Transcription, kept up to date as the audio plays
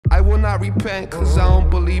will not repent, cause I don't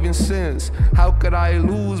believe in sins. How could I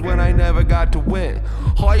lose when I never got to win?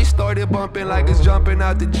 Heart started bumping like it's jumping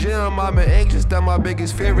out the gym. I'm anxious that my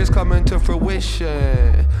biggest fear is coming to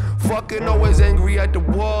fruition. Fucking always angry at the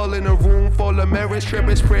wall in a room full of mirrors,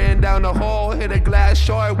 tripping, spraying down the hall. Hit a glass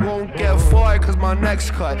shard, won't get far cause my neck's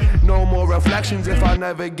cut. No more reflections if I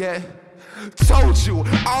never get. Told you,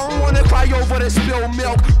 I don't wanna cry over the spilled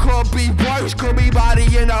milk. Could be worse, could be body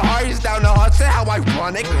in the hearts down the heart. Say how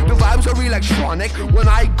ironic, the vibes are electronic. When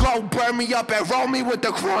I go, burn me up and roll me with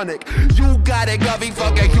the chronic. You got it, govy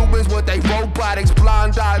fucking humans with they robotics.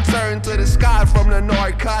 Blind eye turn to the sky from the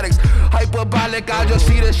narcotics. Hyperbolic, I just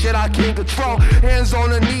see the shit I can't control. Hands on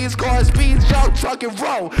the knees, car speeds, yo, truck and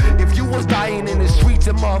roll. If you was dying in the streets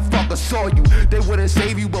and motherfuckers saw you, they wouldn't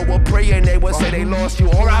save you, but would pray and they would say they lost you.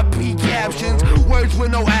 R.I.P. captions, words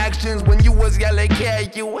with no actions. When you was yelling, can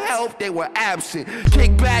you help? They were absent.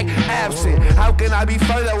 Kick back, absent. How can I be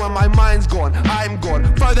further when my mind's gone? I'm gone,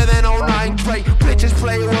 further than 09 Trey. Bitches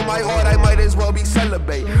play with my heart, I might as well be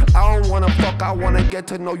celibate. I don't wanna fuck, I wanna get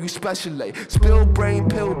to know you specially. Spill brain,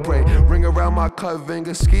 pill brain, ring around my cut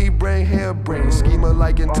finger. Ski brain, hair brain, schema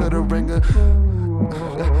like into the ringer.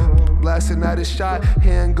 Blasting at a shot,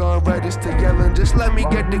 handgun register yelling, just let me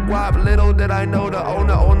get the guap. Little did I know the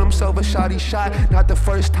owner owned himself a shot he shot. Not the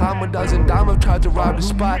first time a dozen dime have tried to rob the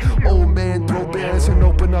spot. Old man throw bands and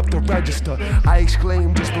open up the register. I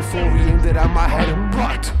exclaimed just before he aimed it at my head and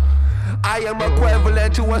butt. I am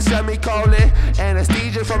equivalent to a semicolon.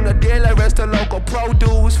 Anesthesia from the dealer is the local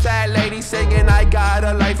produce. Fat lady singing, I got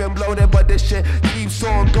a life and bloated, but this shit keeps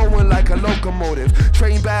on going like a locomotive.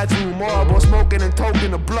 Train bathroom, marble, smoking and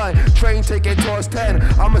toking a blunt. Train ticket towards 10,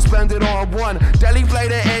 I'ma spend it on one. Deli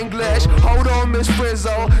plate in English, hold on Miss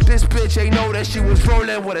Frizzo. This bitch ain't know that she was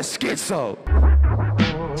rolling with a schizo.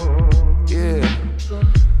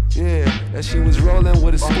 Yeah, that she was rolling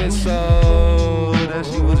with a schizo. That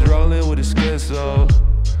she was rolling with a schizo.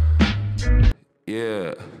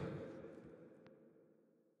 Yeah.